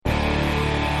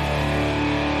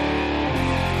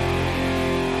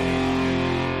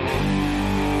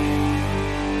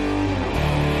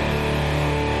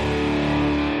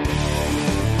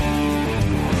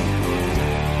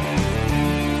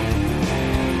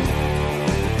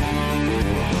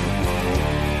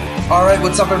All right,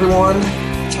 what's up, everyone?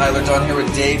 Tyler Dunn here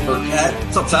with Dave Burkett.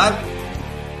 What's up,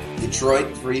 Todd?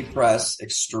 Detroit Free Press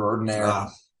extraordinaire.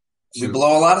 We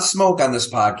blow a lot of smoke on this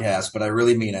podcast, but I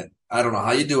really mean it. I don't know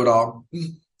how you do it all.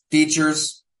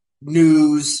 Features,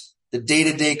 news, the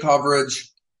day-to-day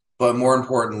coverage, but more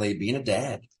importantly, being a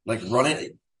dad. Like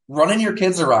running your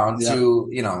kids around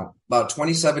to, about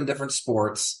 27 different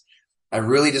sports. I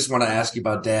really just want to ask you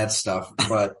about dad stuff,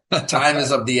 but time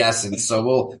is of the essence.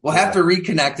 So we'll have to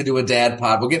reconnect to do a dad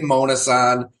pod. We'll get Monas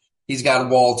on. He's got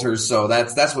Walters, so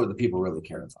that's what the people really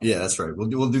care about. Yeah, that's right.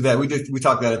 We'll do that. We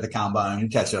talked that at the combine, and we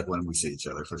catch up when we see each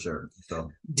other for sure.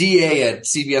 So DA at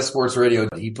CBS Sports Radio,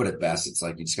 he put it best. It's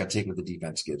like you just got to take what the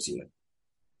defense gives you.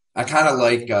 I kind of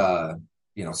like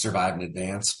survive in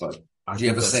advance, but do you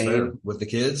have a saying with the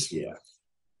kids? Yeah.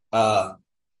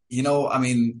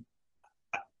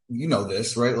 You know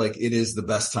this, right? Like it is the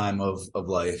best time of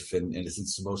life, and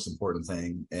it's the most important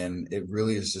thing. And it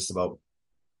really is just about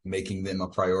making them a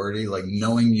priority, like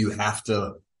knowing you have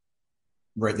to,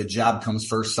 right? The job comes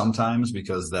first sometimes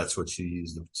because that's what you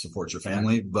use to support your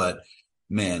family. But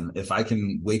man, if I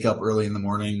can wake up early in the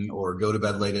morning or go to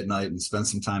bed late at night and spend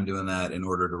some time doing that in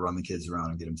order to run the kids around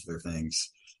and get them to their things,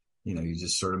 you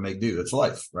just sort of make do. It's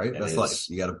life, right? That's life.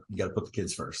 You gotta put the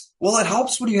kids first. Well, it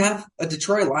helps when you have a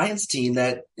Detroit Lions team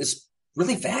that is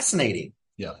really fascinating.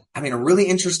 Yeah. I mean, a really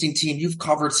interesting team. You've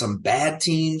covered some bad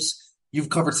teams. You've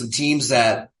covered some teams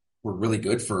that were really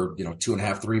good for,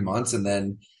 2.5, 3 months. And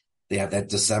then they have that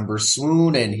December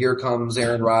swoon. And here comes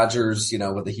Aaron Rodgers,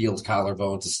 with a healed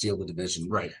collarbone to steal the division.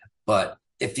 Right. But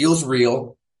it feels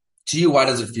real. To you, why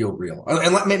does it feel real?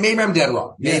 And maybe I'm dead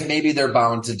wrong. Yeah. Maybe they're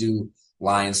bound to do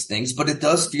Lions things, but it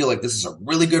does feel like this is a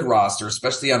really good roster,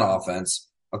 especially on offense.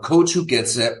 A coach who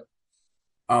gets it.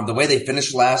 The way they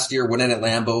finished last year, winning at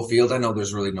Lambeau Field, I know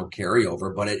there's really no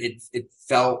carryover, but it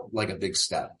felt like a big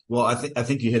step. Well, I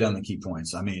think you hit on the key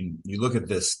points. I mean, you look at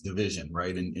this division,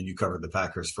 right? And you covered the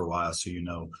Packers for a while, so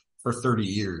for 30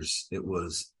 years it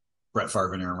was Brett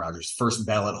Favre and Aaron Rodgers, first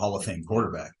ballot Hall of Fame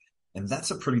quarterback. And that's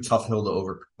a pretty tough hill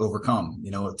to overcome,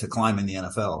 to climb in the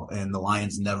NFL. And the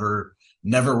Lions never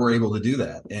were able to do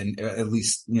that. And at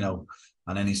least,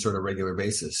 on any sort of regular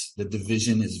basis, the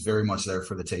division is very much there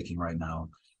for the taking right now.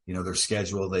 Their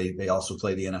schedule, they also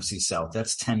play the NFC South.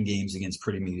 That's 10 games against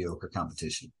pretty mediocre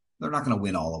competition. They're not going to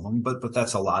win all of them, but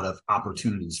that's a lot of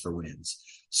opportunities for wins.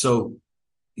 So,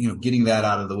 getting that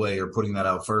out of the way or putting that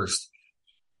out first,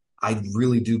 I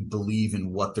really do believe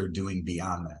in what they're doing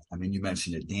beyond that. I mean, you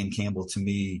mentioned it. Dan Campbell, to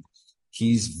me,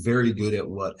 he's very good at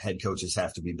what head coaches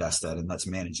have to be best at, and that's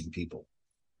managing people.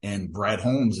 And Brad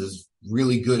Holmes is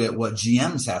really good at what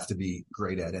GMs have to be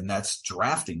great at, and that's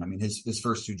drafting. I mean, his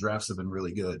first 2 drafts have been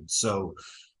really good. So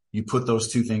you put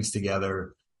those two things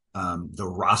together, the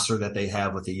roster that they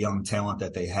have with the young talent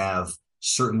that they have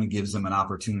certainly gives them an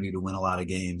opportunity to win a lot of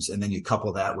games. And then you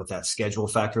couple that with that schedule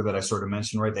factor that I sort of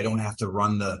mentioned, right? They don't have to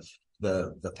run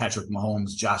the Patrick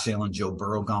Mahomes, Josh Allen, Joe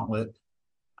Burrow gauntlet.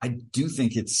 I do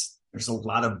think there's a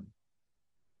lot of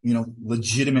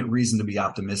legitimate reason to be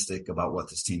optimistic about what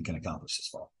this team can accomplish this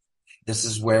fall. This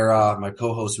is where my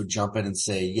co-host would jump in and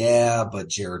say, yeah, but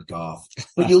Jared Goff.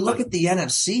 But you look at the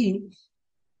NFC,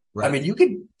 right? I mean, you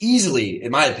could easily,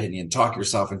 in my opinion, talk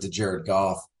yourself into Jared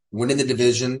Goff winning the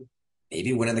division,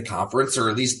 maybe winning the conference, or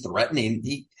at least threatening.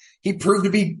 He proved to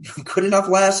be good enough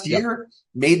last year,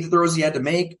 made the throws he had to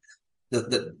make.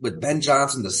 With Ben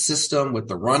Johnson, the system, with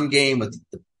the run game, with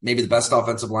maybe the best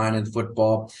offensive line in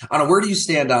football. I don't know, where do you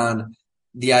stand on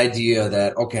the idea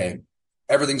that, okay,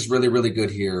 everything's really, really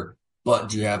good here, but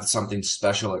do you have something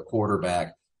special at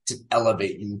quarterback to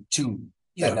elevate you to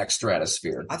the next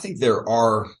stratosphere? I think there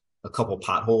are a couple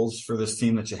potholes for this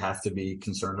team that you have to be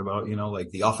concerned about. Like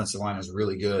the offensive line is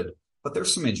really good, but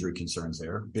there's some injury concerns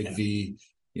there. Big V,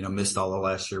 missed all of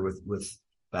last year with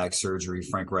back surgery.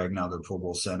 Frank Ragnow, their Pro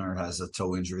Bowl center, has a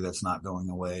toe injury that's not going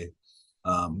away.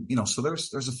 So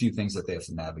there's a few things that they have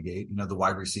to navigate. The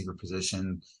wide receiver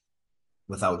position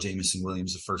without Jamison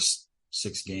Williams, the first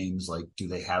 6 games, like, do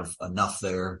they have enough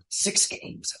there? 6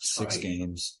 games. That's 6 right.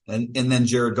 games. And then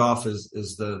Jared Goff is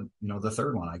the, the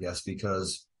third one, I guess,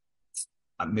 because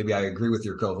maybe I agree with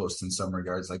your co-host in some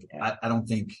regards. Like, I don't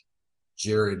think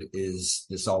Jared is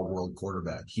this all-world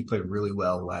quarterback. He played really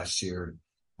well last year.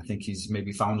 I think he's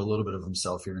maybe found a little bit of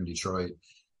himself here in Detroit.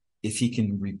 If he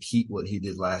can repeat what he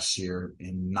did last year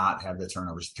and not have the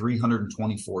turnovers,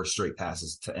 324 straight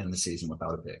passes to end the season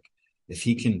without a pick. If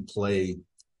he can play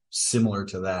similar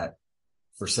to that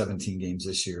for 17 games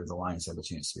this year, the Lions have a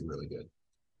chance to be really good.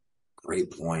 Great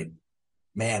point.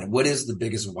 Man, what is the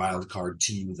biggest wild card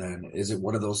to you then? Is it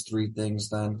one of those 3 things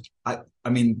then? I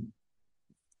mean,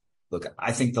 look,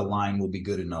 I think the line will be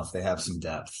good enough. They have some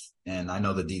depth, and I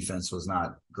know the defense was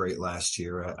not great last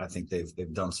year. I think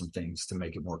they've done some things to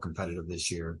make it more competitive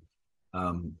this year.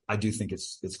 I do think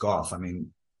it's Goff. I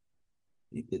mean,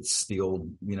 it's the old,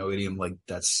 idiom, like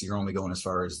you're only going as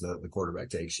far as the quarterback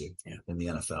takes you in the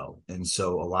NFL. And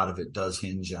so a lot of it does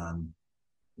hinge on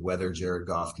whether Jared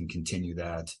Goff can continue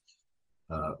that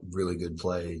really good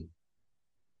play,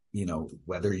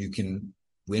 whether you can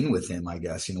win with him, I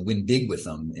guess, win big with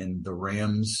him. And the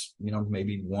Rams,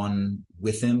 maybe won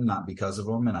with him, not because of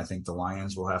him. And I think the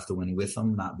Lions will have to win with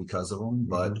him, not because of him.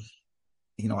 But,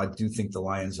 I do think the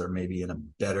Lions are maybe in a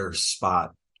better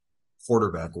spot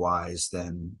quarterback wise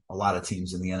than a lot of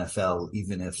teams in the NFL,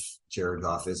 even if Jared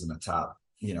Goff isn't a top,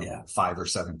 5 or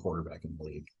 7 quarterback in the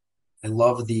league. I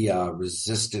love the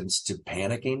resistance to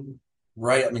panicking,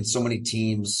 right? I mean, so many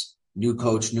teams, new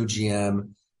coach, new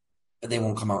GM, they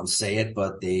won't come out and say it,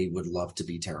 but they would love to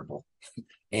be terrible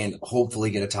and hopefully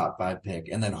get a top 5 pick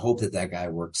and then hope that guy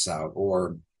works out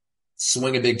or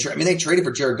swing a big trade. I mean, they traded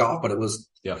for Jared Goff, but it was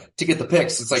to get the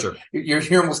picks. It's like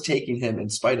you're almost taking him in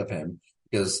spite of him.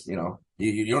 Because, you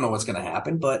don't know what's going to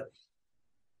happen, but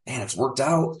man, it's worked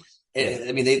out.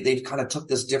 I mean, they've kind of took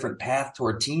this different path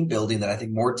toward team building that I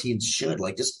think more teams should.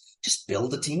 Like, just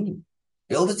build a team.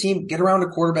 Get around a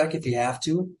quarterback if you have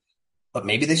to. But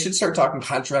maybe they should start talking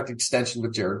contract extension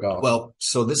with Jared Goff. Well,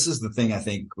 so this is the thing I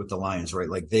think with the Lions, right?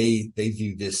 Like they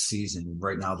view this season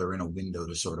right now, they're in a window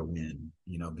to sort of win,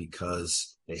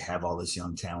 because they have all this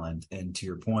young talent. And to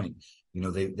your point,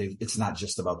 it's not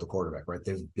just about the quarterback, right?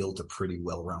 They've built a pretty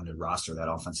well-rounded roster.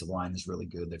 That offensive line is really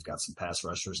good. They've got some pass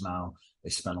rushers now. They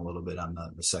spent a little bit on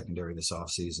the secondary this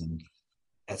offseason.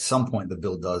 At some point, the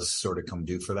bill does sort of come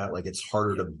due for that. Like it's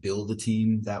harder to build a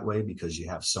team that way because you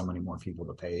have so many more people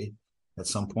to pay at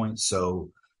some point.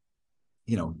 So,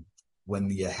 when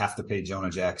you have to pay Jonah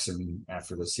Jackson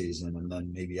after the season, and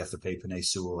then maybe you have to pay Penei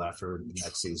Sewell after the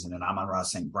next season, and Amon-Ra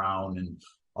St. Brown, and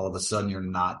all of a sudden you're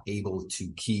not able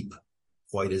to keep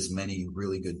quite as many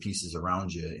really good pieces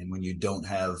around you. And when you don't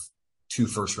have 2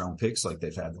 first-round picks like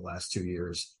they've had the last 2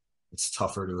 years, it's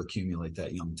tougher to accumulate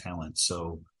that young talent.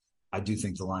 So I do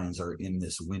think the Lions are in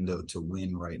this window to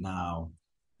win right now.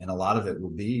 And a lot of it will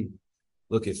be,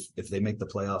 look, if they make the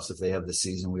playoffs, if they have the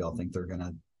season we all think they're going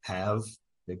to have,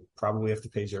 they probably have to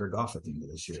pay Jared Goff at the end of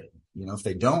this year. If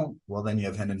they don't, well, then you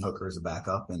have Hendon Hooker as a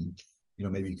backup, and,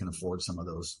 maybe you can afford some of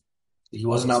those. He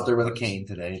wasn't out there with a cane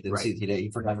today. Right. He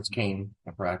forgot his cane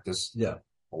at practice. Yeah.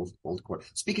 Old court.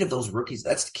 Speaking of those rookies,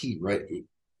 that's the key, right?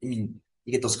 I mean,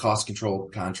 you get those cost control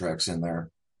contracts in there,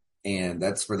 and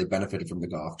that's where they benefited from the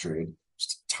Goff trade.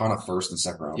 Just a ton of first and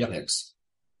second round picks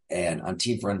and on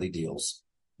team friendly deals.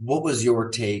 What was your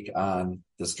take on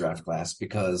this draft class?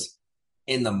 Because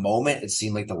in the moment, it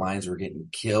seemed like the Lions were getting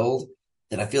killed.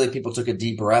 And I feel like people took a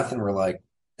deep breath and were like,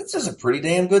 this is a pretty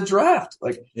damn good draft.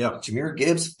 Like, Jahmyr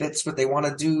Gibbs fits what they want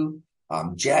to do.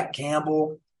 Jack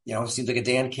Campbell, seems like a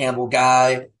Dan Campbell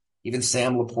guy. Even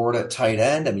Sam Laporta at tight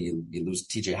end. I mean, you lose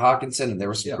TJ Hawkinson, and there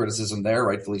was some criticism there,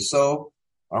 rightfully so.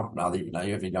 Now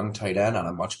you have a young tight end on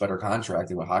a much better contract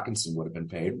than what Hawkinson would have been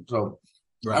paid. So,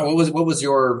 what was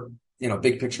your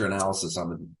big picture analysis on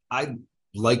the? I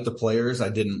like the players. I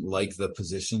didn't like the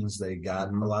positions they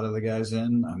got a lot of the guys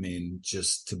in. I mean,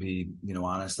 just to be,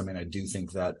 honest, I mean, I do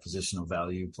think that positional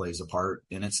value plays a part,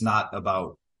 and it's not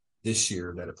about this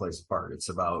year that it plays a part. It's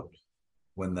about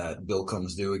when that bill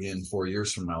comes due again 4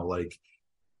 years from now. Like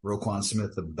Roquan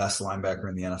Smith, the best linebacker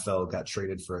in the NFL, got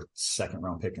traded for a 2nd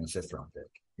round pick and a 5th round pick.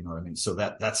 You know what I mean? So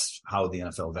that's how the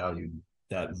NFL valued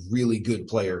that really good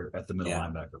player at the middle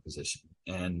linebacker position.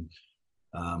 And,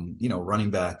 running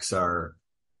backs are,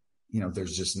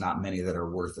 there's just not many that are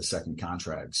worth a second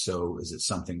contract. So is it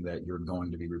something that you're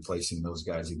going to be replacing those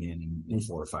guys again in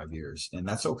 4 or 5 years? And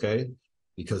that's okay,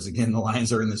 because again, the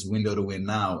Lions are in this window to win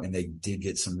now, and they did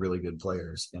get some really good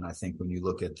players. And I think when you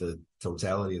look at the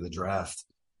totality of the draft,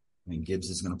 I mean, Gibbs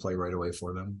is going to play right away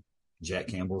for them. Jack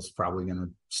Campbell's probably going to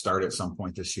start at some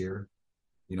point this year.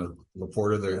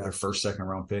 Laporta, their first, 2nd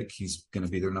round pick, he's going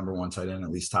to be their number 1 tight end, at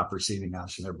least top receiving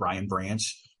option there. Brian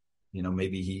Branch,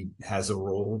 maybe he has a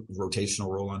rotational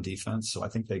role on defense. So I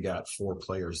think they got 4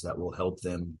 players that will help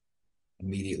them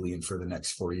immediately and for the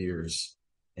next 4 years.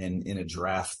 And in a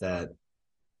draft that,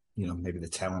 maybe the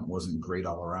talent wasn't great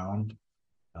all around.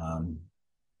 And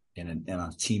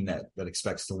a team that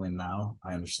expects to win now,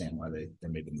 I understand why they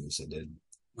made the moves they did.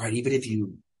 Right. Even if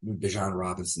Bijan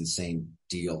Robinson, same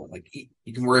deal. Like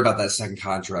you can worry about that second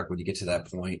contract when you get to that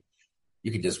point.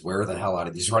 You can just wear the hell out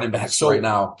of these running backs right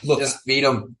now. Just feed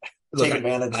them. Take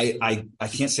advantage. I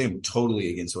can't say I'm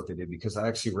totally against what they did, because I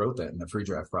actually wrote that in the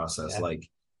pre-draft process. Like,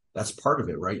 that's part of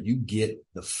it, right? You get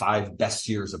the 5 best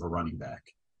years of a running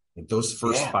back. Like those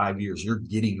first 5 years, you're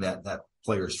getting that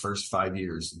player's first 5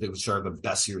 years, which are the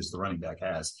best years the running back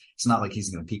has. It's not like he's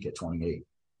going to peak at 28.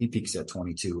 He peaks at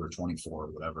 22 or 24 or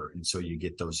whatever. And so you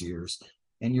get those years,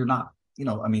 and you're not,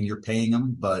 you're paying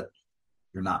him, but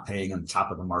you're not paying him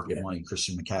top of the market money,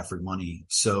 Christian McCaffrey money.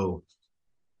 So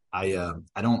I'm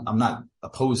not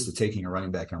opposed to taking a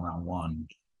running back in round 1,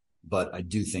 but I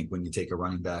do think when you take a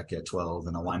running back at 12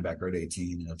 and a linebacker at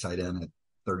 18 and a tight end at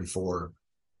 34,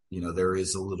 there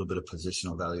is a little bit of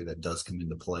positional value that does come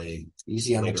into play.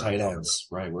 Easy on the tight ends,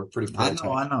 right? We're pretty pro.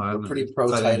 I know. We're pretty pro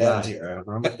tight ends here.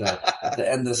 At the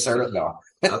end of the start, no.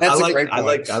 That's a great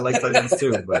point. I like tight ends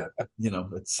too, but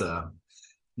it's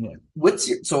yeah.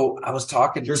 So I was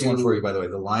talking. Here's one for you, by the way.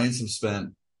 The Lions have spent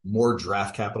more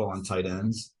draft capital on tight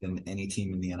ends than any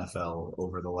team in the NFL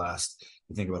over the last.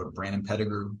 You think about it: Brandon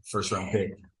Pettigrew, first round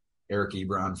pick; Eric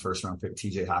Ebron, first round pick;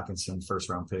 T.J. Hockenson, first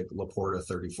round pick; Laporta,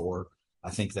 34. I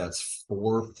think that's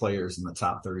 4 players in the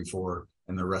top 34,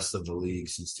 and the rest of the league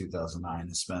since 2009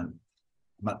 has spent.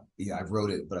 I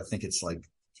wrote it, but I think it's like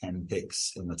 10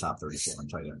 picks in the top 34 on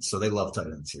tight ends. So they love tight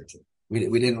ends here too. We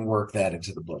didn't work that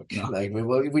into the book. No. Like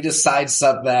we just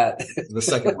sidestepped that. The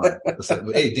second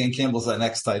one. Hey, Dan Campbell's that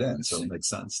next tight end, so it makes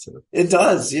sense too. It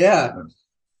does, yeah.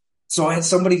 So I had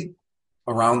somebody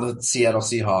around the Seattle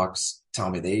Seahawks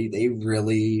tell me they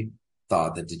really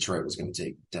thought that Detroit was going to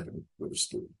take Devin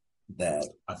Witherspoon. That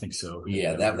I think so.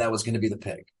 Yeah, that was going to be the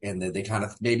pick, and they kind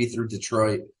of maybe threw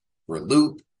Detroit for a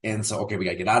loop, and so okay, we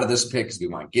got to get out of this pick because we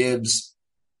want Gibbs,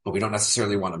 but we don't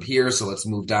necessarily want him here, so let's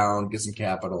move down, get some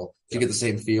capital. Do you get the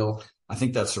same feel? I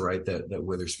think that's right. That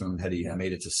Witherspoon, had he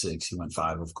made it to 6, he went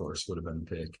 5, of course, would have been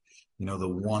the pick. The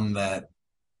one that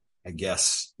I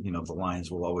guess the Lions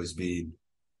will always be,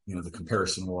 the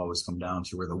comparison will always come down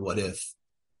to where the what if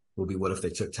will be what if they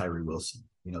took Tyree Wilson.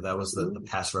 That was the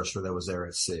pass rusher that was there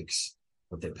at 6,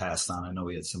 but they passed on. I know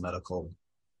he had some medical,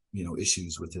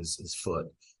 issues with his foot,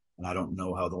 and I don't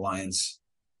know how the Lions,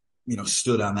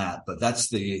 stood on that. But that's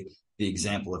the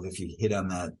example of if you hit on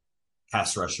that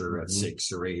pass rusher at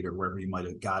 6 or 8 or wherever you might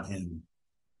have got him,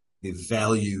 the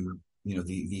value,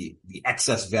 the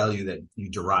excess value that you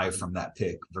derive from that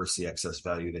pick versus the excess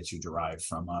value that you derive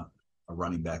from a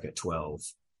running back at 12.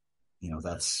 They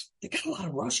got a lot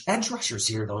of edge rushers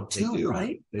here though too,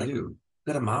 right? They do.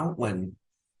 Good amount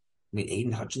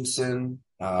Aiden Hutchinson,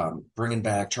 bringing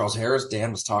back Charles Harris. Dan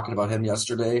was talking about him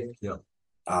yesterday. Yeah.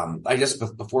 I guess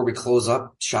before we close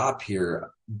up shop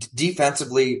here,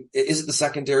 defensively, is it the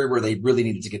secondary where they really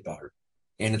needed to get better?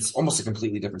 And it's almost a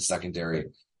completely different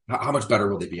secondary. How much better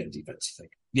will they be on defense, you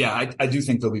think? Yeah, I do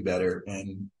think they'll be better.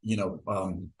 And,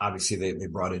 obviously they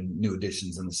brought in new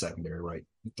additions in the secondary, right?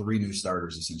 3 new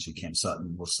starters, essentially. Cam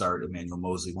Sutton will start. Emmanuel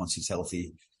Mosley, once he's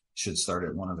healthy, should start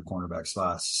at one of the cornerback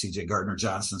spots. C.J.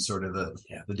 Gardner-Johnson, sort of the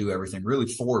do everything. Really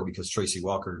 4, because Tracy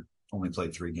Walker only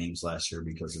played 3 games last year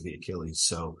because of the Achilles.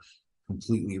 So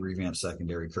completely revamped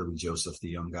secondary. Kirby Joseph, the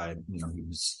young guy, he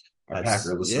was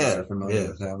Packer was familiar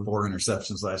with him. 4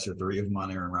 interceptions last year, 3 of them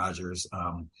on Aaron Rodgers.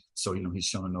 So, he's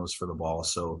shown a nose for the ball.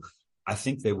 So I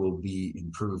think they will be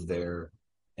improved there.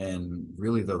 And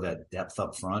really, though, that depth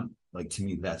up front, like, to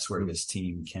me, that's where this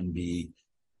team can be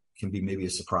maybe a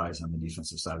surprise on the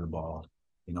defensive side of the ball.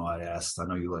 I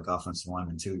know you like offensive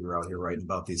linemen too. You were out here writing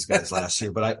about these guys last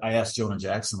year, but I asked Jonah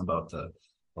Jackson about the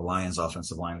Lions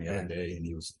offensive line the other day, and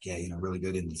he was like, really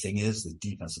good. And the thing is, the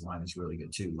defensive line is really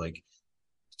good too. Like,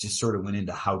 just sort of went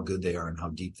into how good they are and how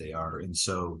deep they are. And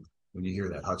so when you hear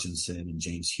that Hutchinson and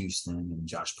James Houston and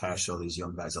Josh Paschal, these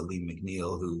young guys, Aleem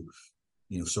McNeil, who,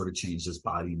 sort of changed his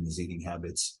body and his eating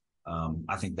habits,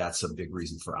 I think that's a big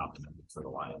reason for optimism for the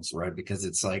Lions. Right, because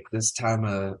it's like this time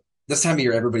of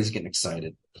year, everybody's getting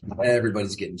excited.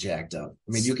 Everybody's getting jacked up.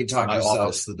 I mean, you can talk to yourself.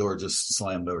 Office, the door just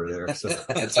slammed over there. So.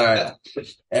 That's all right.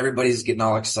 Everybody's getting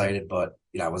all excited, but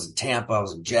I was in Tampa, I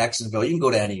was in Jacksonville. You can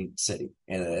go to any city,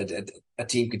 and a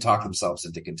team can talk themselves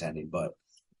into contending. But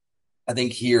I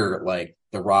think here, like,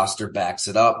 the roster backs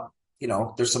it up.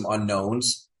 There's some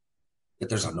unknowns, but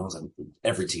there's unknowns on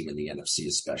every team in the NFC,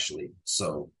 especially.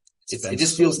 So it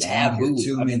just feels taboo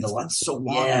too. I mean, the last so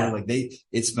long. Yeah. Like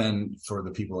it's been, for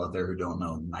the people out there who don't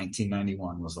know,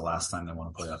 1991 was the last time they won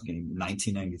a playoff game.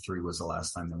 1993 was the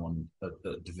last time they won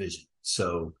a division.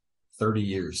 So 30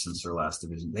 years since their last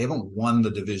division. They haven't won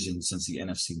the division since the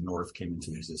NFC North came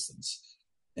into existence.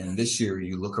 And this year,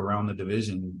 you look around the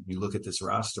division, you look at this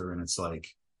roster, and it's like,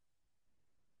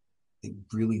 they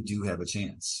really do have a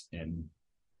chance. And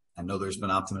I know there's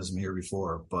been optimism here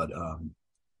before, but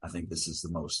I think this is the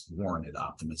most warranted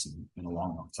optimism in a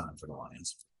long, long time for the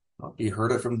Lions. You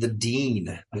heard it from the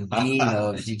dean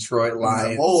of Detroit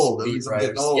Lions. Old. Beat He's getting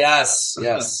writers. old. Yes.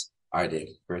 All right, Dave.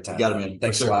 Great time. You got it, man.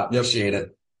 Thanks For a sure. lot. Yep. Appreciate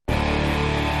it.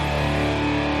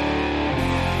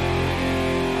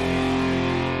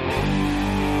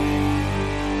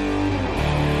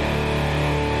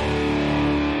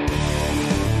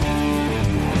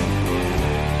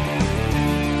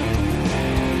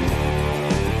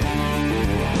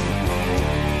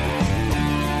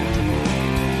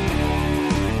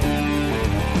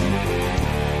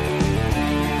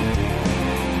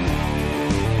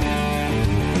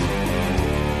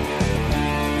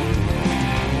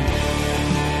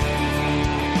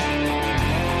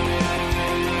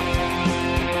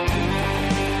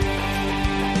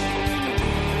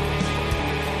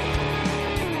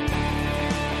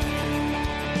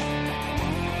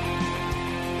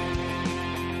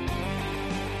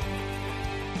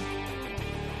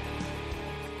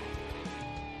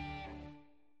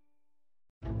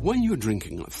 When you're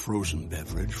drinking a frozen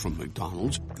beverage from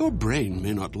McDonald's, your brain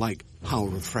may not like how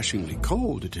refreshingly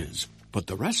cold it is. But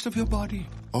the rest of your body?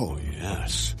 Oh,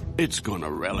 yes. It's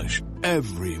gonna relish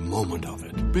every moment of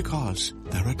it. Because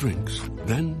there are drinks.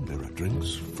 Then there are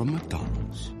drinks from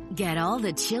McDonald's. Get all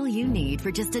the chill you need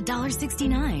for just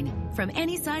 $1.69. From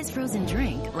any size frozen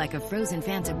drink, like a frozen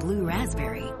Fanta Blue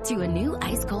Raspberry, to a new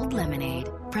ice-cold lemonade.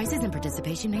 Prices and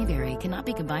participation may vary. Cannot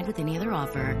be combined with any other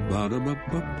offer.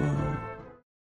 Ba-da-ba-ba-ba.